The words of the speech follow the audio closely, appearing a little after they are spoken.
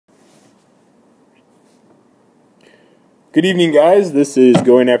Good evening, guys. This is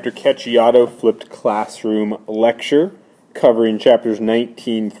Going After Cacciato Flipped Classroom Lecture, covering chapters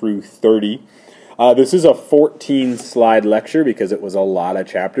 19 through 30. This is a 14-slide lecture because it was a lot of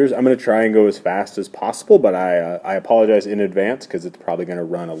chapters. I'm going to try and go as fast as possible, but I apologize in advance because it's probably going to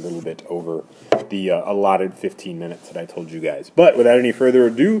run a little bit over the allotted 15 minutes that I told you guys. But without any further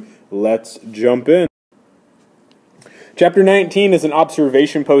ado, let's jump in. Chapter 19 is an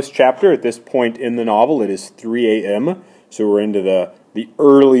observation post chapter. At this point in the novel, it is 3 a.m., so we're into the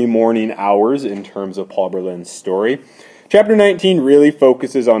early morning hours in terms of Paul Berlin's story. Chapter 19 really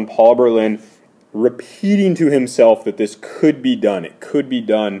focuses on Paul Berlin repeating to himself that this could be done. It could be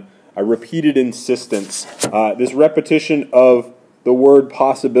done. A repeated insistence. This repetition of the word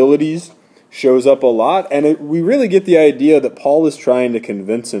possibilities shows up a lot, and we really get the idea that Paul is trying to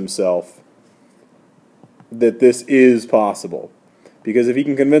convince himself that this is possible. Because if he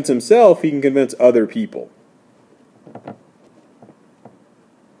can convince himself, he can convince other people.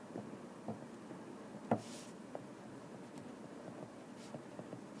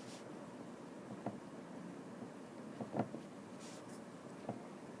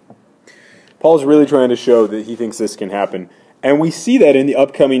 Paul's really trying to show that he thinks this can happen. And we see that in the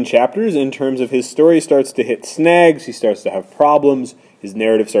upcoming chapters in terms of his story starts to hit snags, he starts to have problems, his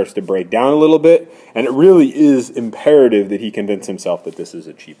narrative starts to break down a little bit, and it really is imperative that he convince himself that this is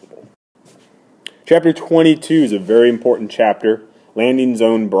achievable. Chapter 22 is a very important chapter, Landing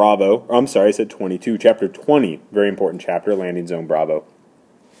Zone Bravo. I'm sorry, I said 22. Chapter 20, very important chapter, Landing Zone Bravo.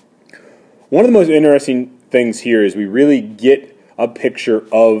 One of the most interesting things here is we really get a picture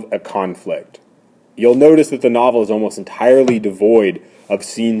of a conflict. You'll notice that the novel is almost entirely devoid of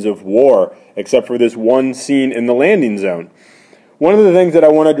scenes of war, except for this one scene in the landing zone. One of the things that I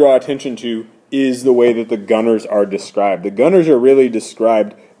want to draw attention to is the way that the gunners are described. The gunners are really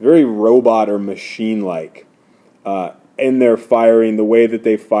described very robot or machine-like in their firing, the way that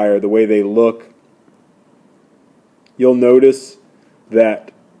they fire, the way they look. You'll notice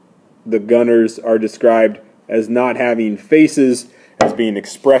that the gunners are described as not having faces, as being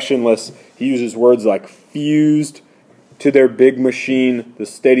expressionless. He uses words like fused to their big machine, the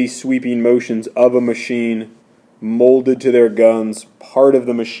steady sweeping motions of a machine, molded to their guns, part of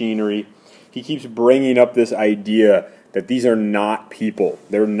the machinery. He keeps bringing up this idea that these are not people,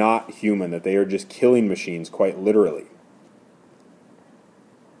 they're not human, that they are just killing machines, quite literally.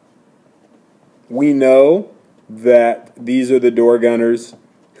 We know that these are the door gunners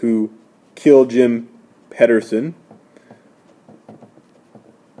who killed Jim Pedersen.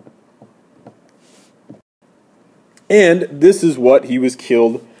 And this is what he was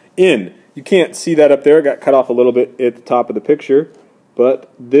killed in. You can't see that up there. It got cut off a little bit at the top of the picture.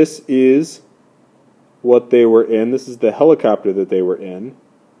 But this is what they were in. This is the helicopter that they were in.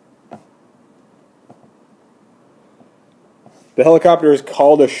 The helicopter is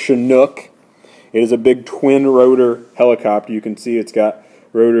called a Chinook. It is a big twin-rotor helicopter. You can see it's got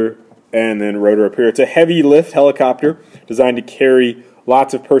rotor and then rotor up here. It's a heavy lift helicopter designed to carry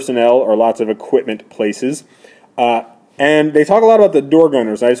lots of personnel or lots of equipment places. And they talk a lot about the door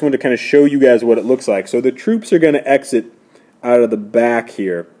gunners. I just wanted to kind of show you guys what it looks like. So the troops are going to exit out of the back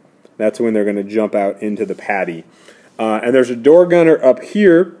here. That's when they're going to jump out into the paddy. And there's a door gunner up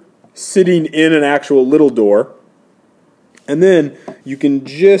here sitting in an actual little door. And then you can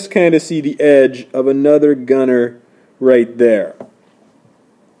just kind of see the edge of another gunner right there.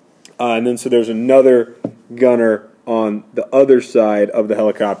 And then so there's another gunner on the other side of the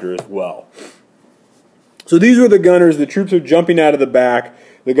helicopter as well. So these were the gunners. The troops are jumping out of the back.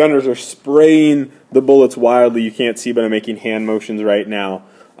 The gunners are spraying the bullets wildly. You can't see, but I'm making hand motions right now.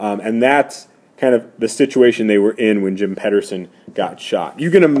 And that's kind of the situation they were in when Jim Pedersen got shot. You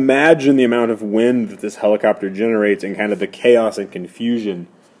can imagine the amount of wind that this helicopter generates and kind of the chaos and confusion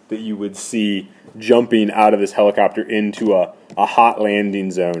that you would see jumping out of this helicopter into a hot landing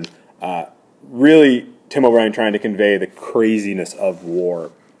zone. Really, Tim O'Brien trying to convey the craziness of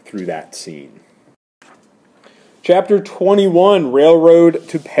war through that scene. Chapter 21, Railroad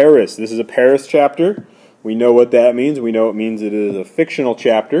to Paris. This is a Paris chapter. We know what that means. We know it means it is a fictional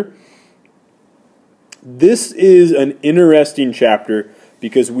chapter. This is an interesting chapter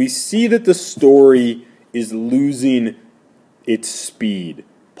because we see that the story is losing its speed.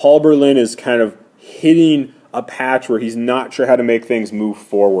 Paul Berlin is kind of hitting a patch where he's not sure how to make things move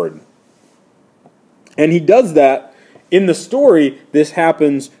forward. And he does that in the story. This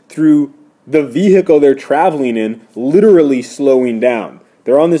happens through the vehicle they're traveling in literally slowing down.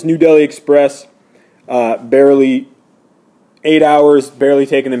 They're on this New Delhi Express, barely 8 hours, barely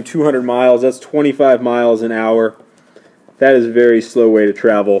taking them 200 miles. That's 25 miles an hour. That is a very slow way to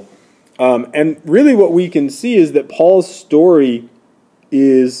travel. And really what we can see is that Paul's story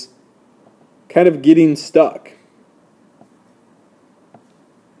is kind of getting stuck.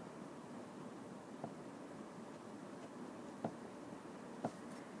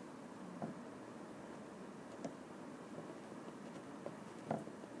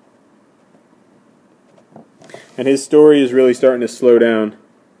 And his story is really starting to slow down.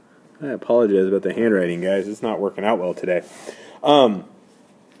 I apologize about the handwriting, guys. It's not working out well today. The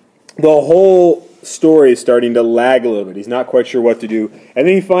whole story is starting to lag a little bit. He's not quite sure what to do. And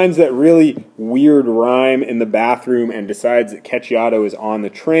then he finds that really weird rhyme in the bathroom and decides that Cacciato is on the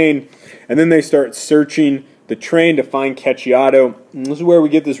train. And then they start searching the train to find Cacciato. And this is where we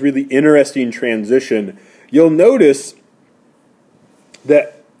get this really interesting transition. You'll notice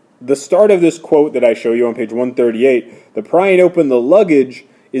that the start of this quote that I show you on page 138, the prying open the luggage,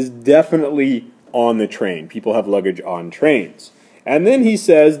 is definitely on the train. People have luggage on trains. And then he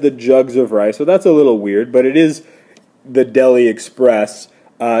says the jugs of rice. So that's a little weird, but it is the Delhi Express.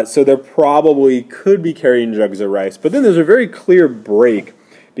 So there probably could be carrying jugs of rice. But then there's a very clear break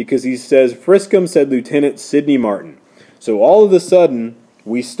because he says, Friscum, said Lieutenant Sidney Martin. So all of a sudden,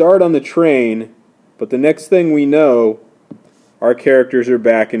 we start on the train, but the next thing we know, our characters are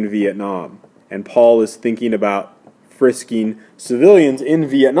back in Vietnam. And Paul is thinking about frisking civilians in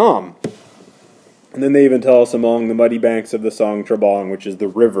Vietnam. And then they even tell us along the muddy banks of the Song Trabong, which is the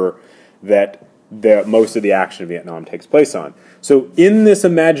river that most of the action in Vietnam takes place on. So in this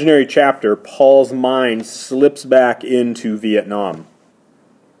imaginary chapter, Paul's mind slips back into Vietnam.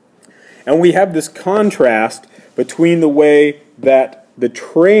 And we have this contrast between the way that the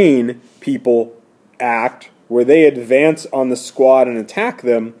train people act, where they advance on the squad and attack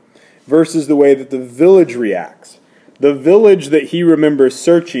them, versus the way that the village reacts. The village that he remembers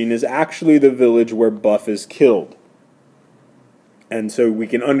searching is actually the village where Buff is killed. And so we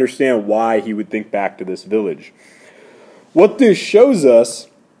can understand why he would think back to this village. What this shows us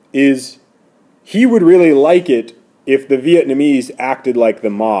is he would really like it if the Vietnamese acted like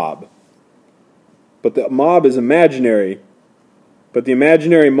the mob. But the mob is imaginary. But the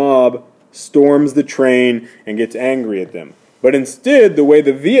imaginary mob storms the train and gets angry at them. But instead, the way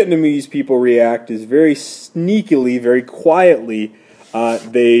the Vietnamese people react is very sneakily, very quietly.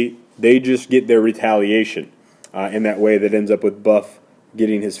 They just get their retaliation in that way that ends up with Buff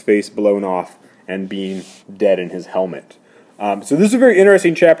getting his face blown off and being dead in his helmet. So this is a very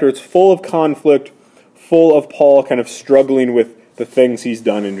interesting chapter. It's full of conflict, full of Paul kind of struggling with the things he's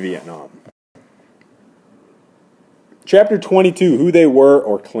done in Vietnam. Chapter 22, Who They Were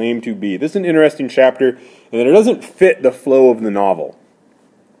or Claim to Be. This is an interesting chapter in that it doesn't fit the flow of the novel.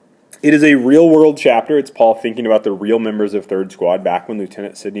 It is a real-world chapter. It's Paul thinking about the real members of 3rd Squad back when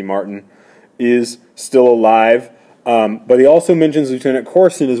Lieutenant Sidney Martin is still alive. But he also mentions Lieutenant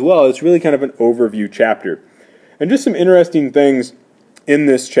Corson as well. It's really kind of an overview chapter. And just some interesting things in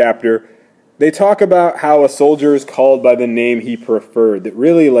this chapter. They talk about how a soldier is called by the name he preferred. That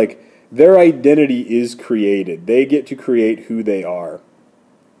really, like, their identity is created. They get to create who they are.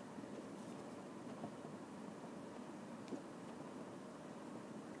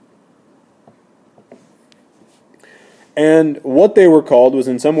 And what they were called was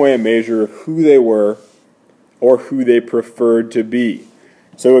in some way a measure of who they were or who they preferred to be.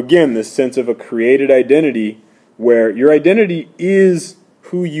 So again, this sense of a created identity where your identity is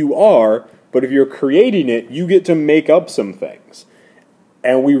who you are, but if you're creating it, you get to make up some things.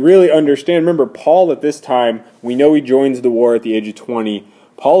 And we really understand, remember, Paul at this time, we know he joins the war at the age of 20.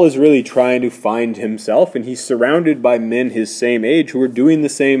 Paul is really trying to find himself, and he's surrounded by men his same age who are doing the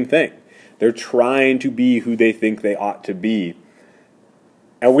same thing. They're trying to be who they think they ought to be.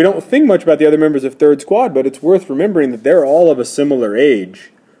 And we don't think much about the other members of 3rd Squad, but it's worth remembering that they're all of a similar age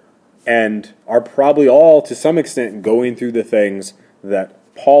and are probably all, to some extent, going through the things that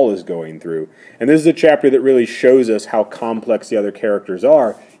Paul is going through. And this is a chapter that really shows us how complex the other characters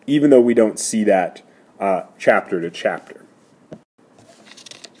are, even though we don't see that chapter to chapter.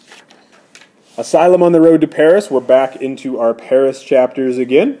 Asylum on the Road to Paris. We're back into our Paris chapters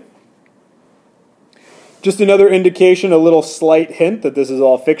again. Just another indication, a little slight hint that this is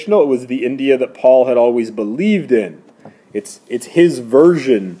all fictional. It was the India that Paul had always believed in. It's his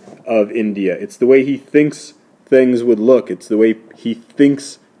version of India. It's the way he thinks things would look. It's the way he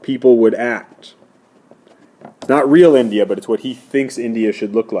thinks people would act. It's not real India, but it's what he thinks India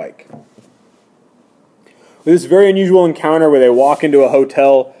should look like. This very unusual encounter where they walk into a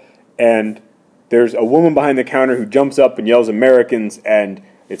hotel and there's a woman behind the counter who jumps up and yells Americans, and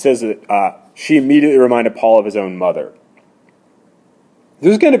it says that she immediately reminded Paul of his own mother.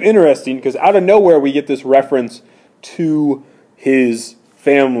 This is kind of interesting because out of nowhere we get this reference to his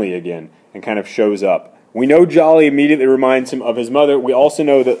family again and kind of shows up. We know Jolly immediately reminds him of his mother. We also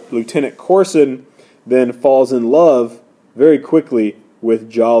know that Lieutenant Corson then falls in love very quickly with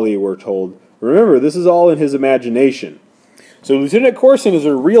Jolly, we're told. Remember, this is all in his imagination. So Lieutenant Corson is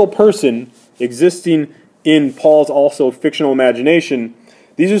a real person existing in Paul's also fictional imagination.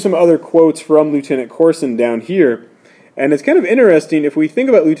 These are some other quotes from Lieutenant Corson down here. And it's kind of interesting if we think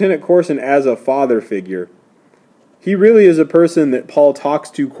about Lieutenant Corson as a father figure. He really is a person that Paul talks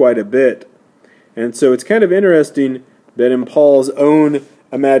to quite a bit. And so it's kind of interesting that in Paul's own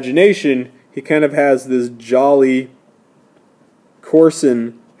imagination, he kind of has this jolly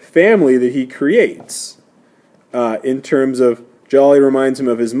Corson family that he creates. In terms of Jolly reminds him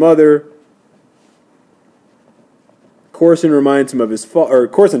of his mother. Corson reminds him of his father, or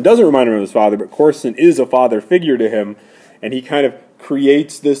Corson doesn't remind him of his father, but Corson is a father figure to him, and he kind of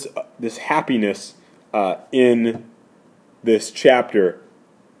creates this happiness in this chapter.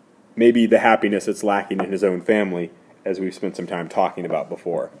 Maybe the happiness that's lacking in his own family, as we've spent some time talking about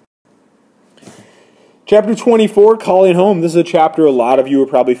before. Chapter 24, Calling Home. This is a chapter a lot of you are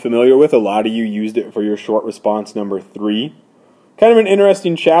probably familiar with. A lot of you used it for your short response number 3. Kind of an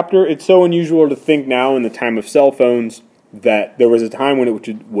interesting chapter. It's so unusual to think now in the time of cell phones that there was a time when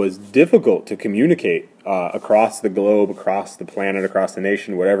it was difficult to communicate across the globe, across the planet, across the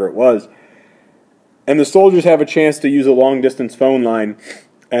nation, whatever it was. And the soldiers have a chance to use a long-distance phone line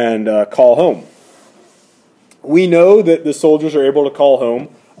and call home. We know that the soldiers are able to call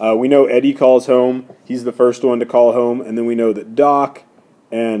home. We know Eddie calls home. He's the first one to call home. And then we know that Doc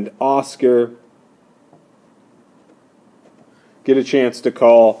and Oscar get a chance to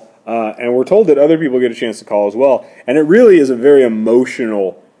call. And we're told that other people get a chance to call as well. And it really is a very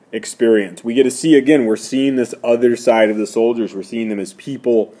emotional experience. We get to see, again, we're seeing this other side of the soldiers. We're seeing them as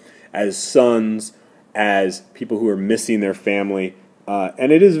people, as sons, as people who are missing their family.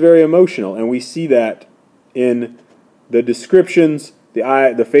 And it is very emotional. And we see that in the descriptions.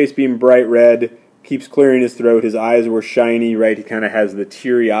 The face being bright red, keeps clearing his throat. His eyes were shiny, right? He kind of has the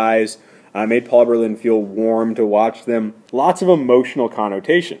teary eyes. Made Paul Berlin feel warm to watch them. Lots of emotional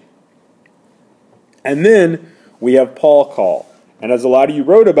connotation. And then we have Paul call. And as a lot of you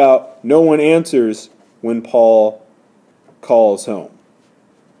wrote about, no one answers when Paul calls home.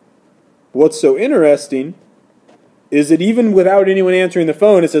 What's so interesting is that even without anyone answering the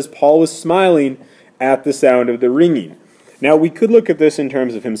phone, it says Paul was smiling at the sound of the ringing. Now, we could look at this in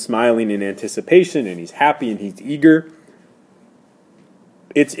terms of him smiling in anticipation, and he's happy and he's eager.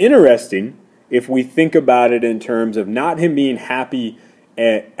 It's interesting if we think about it in terms of not him being happy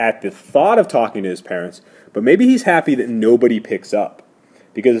at the thought of talking to his parents, but maybe he's happy that nobody picks up.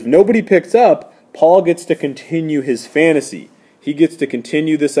 Because if nobody picks up, Paul gets to continue his fantasy. He gets to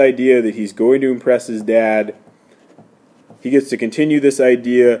continue this idea that he's going to impress his dad. He gets to continue this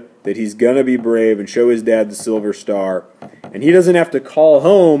idea that he's going to be brave and show his dad the silver star. And he doesn't have to call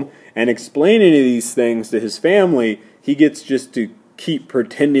home and explain any of these things to his family. He gets just to keep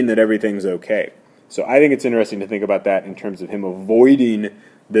pretending that everything's okay. So I think it's interesting to think about that in terms of him avoiding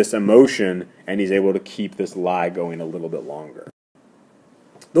this emotion, and he's able to keep this lie going a little bit longer.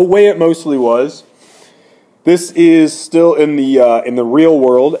 The way it mostly was, this is still in the real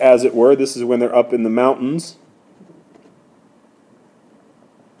world, as it were. This is when they're up in the mountains.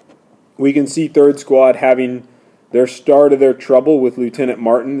 We can see 3rd Squad having their start of their trouble with Lieutenant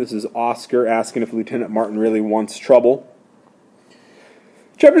Martin. This is Oscar asking if Lieutenant Martin really wants trouble.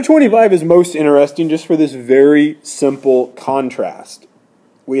 Chapter 25 is most interesting just for this very simple contrast.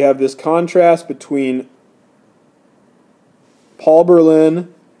 We have this contrast between Paul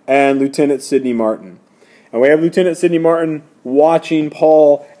Berlin and Lieutenant Sidney Martin. And we have Lieutenant Sidney Martin watching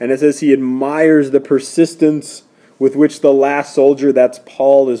Paul, and it says he admires the persistence with which the last soldier, that's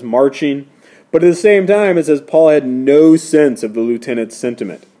Paul, is marching. But at the same time, it says Paul had no sense of the lieutenant's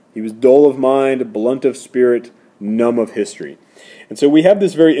sentiment. He was dull of mind, blunt of spirit, numb of history. And so we have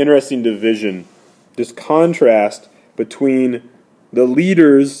this very interesting division, this contrast between the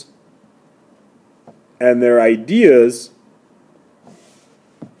leaders and their ideas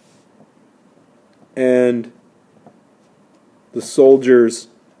and the soldiers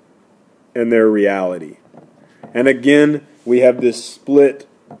and their reality. And again, we have this split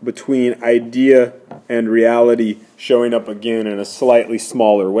between idea and reality showing up again in a slightly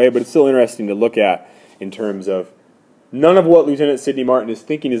smaller way, but it's still interesting to look at in terms of none of what Lieutenant Sidney Martin is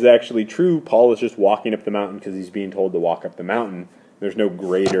thinking is actually true. Paul is just walking up the mountain because he's being told to walk up the mountain. There's no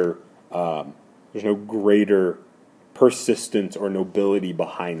greater persistence or nobility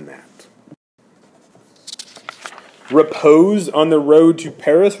behind that. Repose on the road to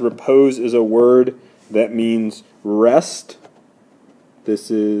Paris. Repose is a word that means rest.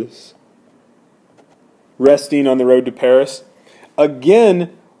 This is resting on the road to Paris.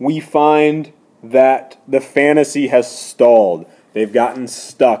 Again, we find that the fantasy has stalled. They've gotten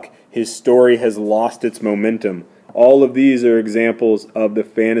stuck. His story has lost its momentum. All of these are examples of the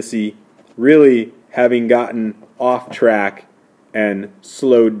fantasy really having gotten off track and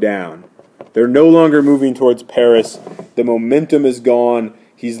slowed down. They're no longer moving towards Paris. The momentum is gone.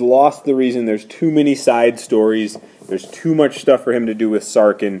 He's lost the reason. There's too many side stories. There's too much stuff for him to do with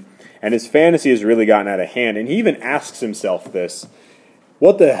Sarkin. And his fantasy has really gotten out of hand. And he even asks himself this.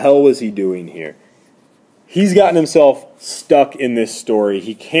 What the hell was he doing here? He's gotten himself stuck in this story.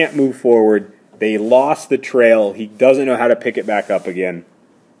 He can't move forward. They lost the trail. He doesn't know how to pick it back up again.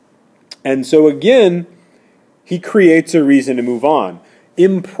 And so again, he creates a reason to move on.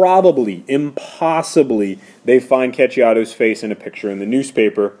 Improbably, impossibly, they find Cacciato's face in a picture in the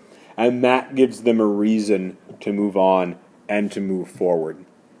newspaper, and that gives them a reason to move on and to move forward.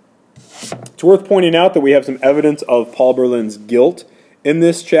 It's worth pointing out that we have some evidence of Paul Berlin's guilt in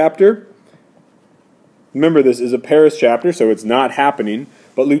this chapter. Remember, this is a Paris chapter, so it's not happening,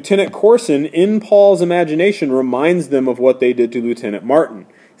 but Lieutenant Corson, in Paul's imagination, reminds them of what they did to Lieutenant Martin.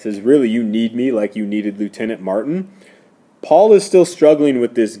 He says, really, you need me like you needed Lieutenant Martin? Paul is still struggling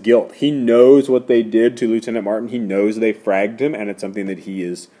with this guilt. He knows what they did to Lieutenant Martin. He knows they fragged him, and it's something that he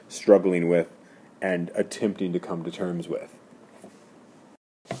is struggling with and attempting to come to terms with.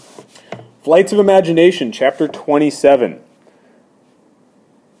 Flights of Imagination, chapter 27.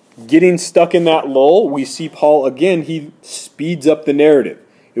 Getting stuck in that lull, we see Paul again, he speeds up the narrative.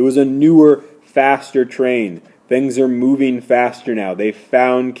 It was a newer, faster train. Things are moving faster now. They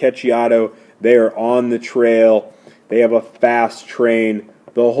found Cacciato. They are on the trail. They have a fast train.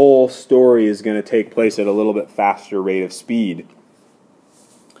 The whole story is going to take place at a little bit faster rate of speed.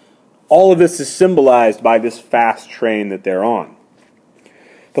 All of this is symbolized by this fast train that they're on.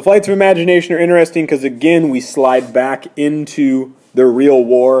 The flights of imagination are interesting because, again, we slide back into the real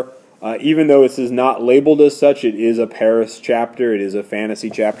war. Even though this is not labeled as such, it is a Paris chapter. It is a fantasy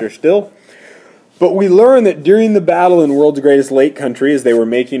chapter still. But we learn that during the battle in World's Greatest Lake Country, as they were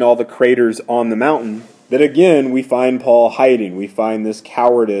making all the craters on the mountain, that again we find Paul hiding. We find this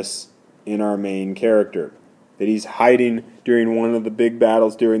cowardice in our main character. That he's hiding during one of the big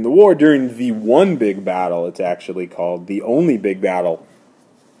battles during the war, during the one big battle, it's actually called, the only big battle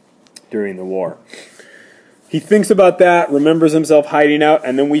during the war. He thinks about that, remembers himself hiding out,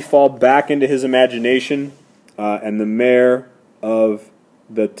 and then we fall back into his imagination, and the mayor of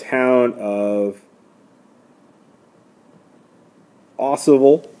the town of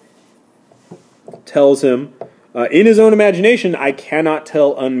Ossoval tells him, in his own imagination, I cannot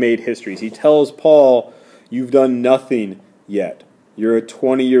tell unmade histories. He tells Paul, you've done nothing yet. You're a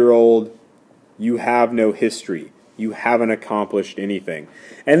 20-year-old. You have no history. You haven't accomplished anything.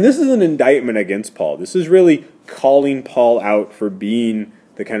 And this is an indictment against Paul. This is really calling Paul out for being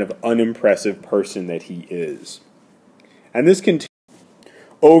the kind of unimpressive person that he is. And this continues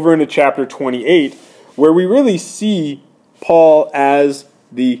over into chapter 28, where we really see Paul as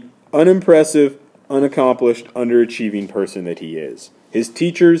the unimpressive, unaccomplished, underachieving person that he is. His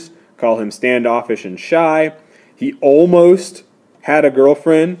teachers call him standoffish and shy. He almost had a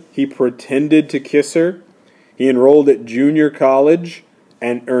girlfriend. He pretended to kiss her. He enrolled at junior college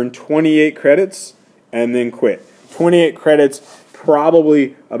and earned 28 credits and then quit. 28 credits,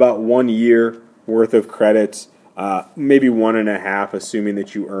 probably about 1 year worth of credits, maybe 1.5, assuming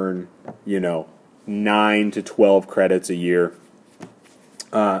that you earn, 9 to 12 credits a year.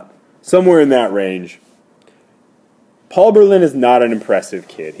 Somewhere in that range. Paul Berlin is not an impressive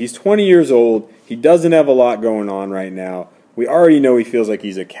kid. He's 20 years old. He doesn't have a lot going on right now. We already know he feels like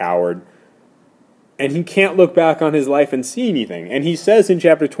he's a coward. And he can't look back on his life and see anything. And he says in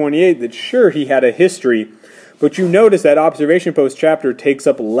chapter 28 that sure, he had a history, but you notice that observation post chapter takes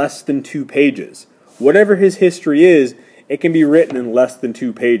up less than 2 pages. Whatever his history is, it can be written in less than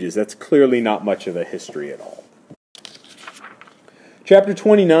 2 pages. That's clearly not much of a history at all. Chapter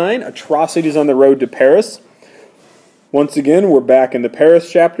 29, Atrocities on the Road to Paris. Once again, we're back in the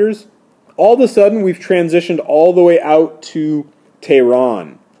Paris chapters. All of a sudden, we've transitioned all the way out to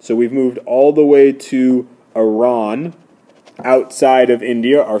Tehran. So we've moved all the way to Iran, outside of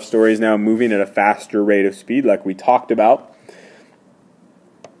India. Our story is now moving at a faster rate of speed, like we talked about.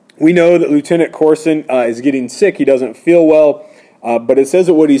 We know that Lieutenant Corson is getting sick. He doesn't feel well. But it says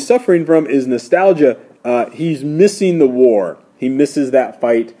that what he's suffering from is nostalgia. He's missing the war. He misses that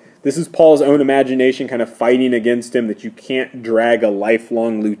fight. This is Paul's own imagination kind of fighting against him, that you can't drag a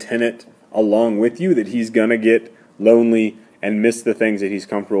lifelong lieutenant along with you, that he's going to get lonely and miss the things that he's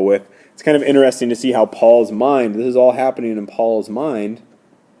comfortable with. It's it's kind of interesting to see how Paul's mind, this is all happening in Paul's mind,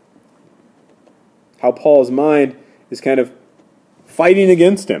 how Paul's mind is kind of fighting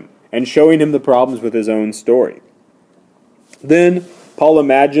against him and showing him the problems with his own story. Then Paul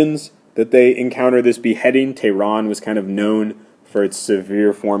imagines that they encounter this beheading. Tehran was kind of known for its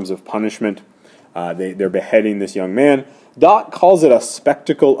severe forms of punishment. They're beheading this young man. Dot calls it a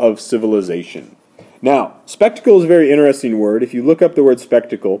spectacle of civilization. Now, spectacle is a very interesting word. If you look up the word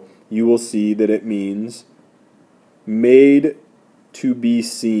spectacle, you will see that it means made to be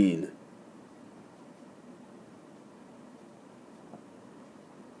seen.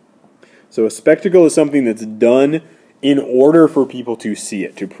 So a spectacle is something that's done in order for people to see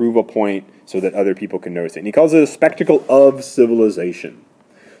it, to prove a point so that other people can notice it. And he calls it a spectacle of civilization.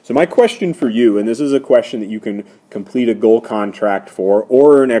 So my question for you, and this is a question that you can complete a goal contract for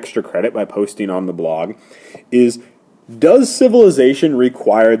or earn extra credit by posting on the blog, is does civilization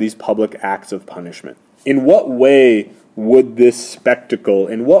require these public acts of punishment? In what way would this spectacle,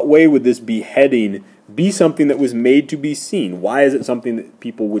 in what way would this beheading be something that was made to be seen? Why is it something that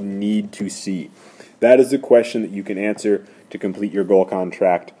people would need to see? That is the question that you can answer to complete your goal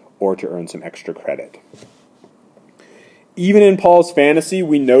contract or to earn some extra credit. Even in Paul's fantasy,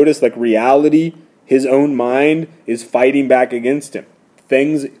 we notice, like reality, his own mind is fighting back against him.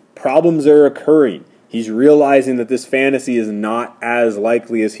 Problems are occurring. He's realizing that this fantasy is not as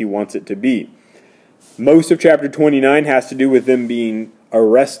likely as he wants it to be. Most of chapter 29 has to do with them being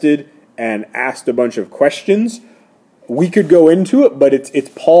arrested and asked a bunch of questions. We could go into it, but it's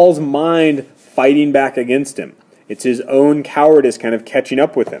Paul's mind fighting back against him. It's his own cowardice kind of catching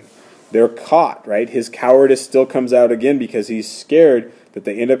up with him. They're caught, right? His cowardice still comes out again because he's scared that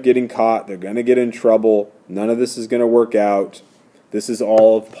they end up getting caught. They're going to get in trouble. None of this is going to work out. This is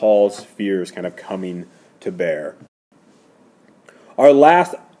all of Paul's fears kind of coming to bear. Our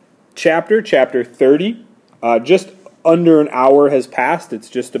last chapter, chapter 30, just under an hour has passed. It's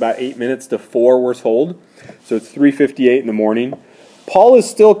just about 8 minutes to 4 we're told. So it's 3:58 in the morning. Paul is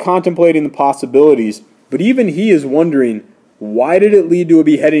still contemplating the possibilities, but even he is wondering, why did it lead to a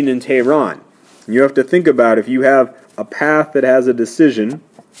beheading in Tehran? You have to think about if you have a path that has a decision,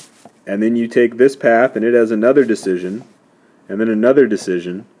 and then you take this path and it has another decision, and then another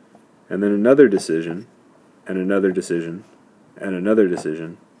decision, and then another decision, and another decision, and another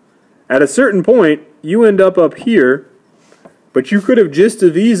decision. At a certain point, you end up here, but you could have just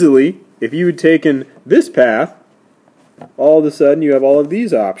as easily, if you had taken this path, all of a sudden you have all of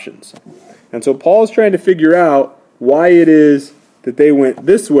these options. And so Paul's trying to figure out why it is that they went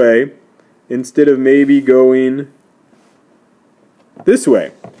this way instead of maybe going this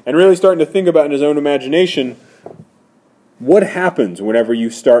way. And really starting to think about in his own imagination, what happens whenever you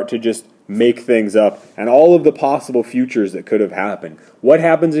start to just make things up and all of the possible futures that could have happened. What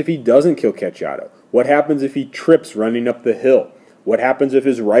happens if he doesn't kill Cacciato? What happens if he trips running up the hill? What happens if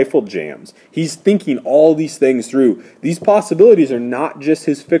his rifle jams? He's thinking all these things through. These possibilities are not just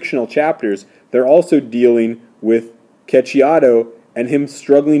his fictional chapters. They're also dealing with Cacciato and him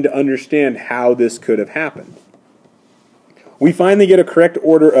struggling to understand how this could have happened. We finally get a correct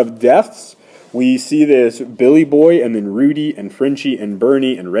order of deaths. We see this Billy Boy, and then Rudy, and Frenchie, and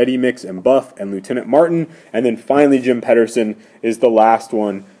Bernie, and Ready Mix, and Buff, and Lieutenant Martin, and then finally Jim Pedersen is the last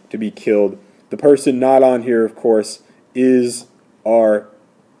one to be killed. The person not on here, of course, is our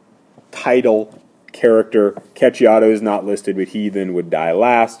title character. Cacciato is not listed, but he then would die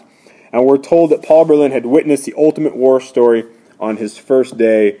last. And we're told that Paul Berlin had witnessed the ultimate war story on his first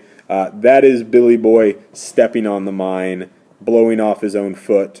day. That is Billy Boy stepping on the mine, blowing off his own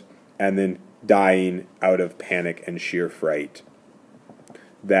foot, and then dying out of panic and sheer fright.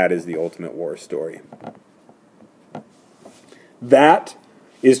 That is the ultimate war story. That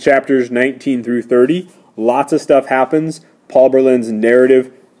is chapters 19 through 30. Lots of stuff happens. Paul Berlin's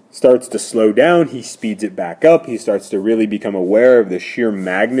narrative starts to slow down. He speeds it back up. He starts to really become aware of the sheer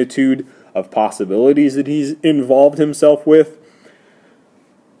magnitude of possibilities that he's involved himself with.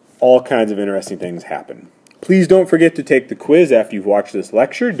 All kinds of interesting things happen. Please don't forget to take the quiz after you've watched this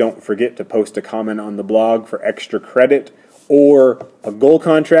lecture. Don't forget to post a comment on the blog for extra credit or a goal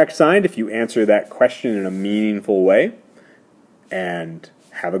contract signed if you answer that question in a meaningful way. And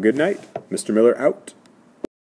have a good night. Mr. Miller out.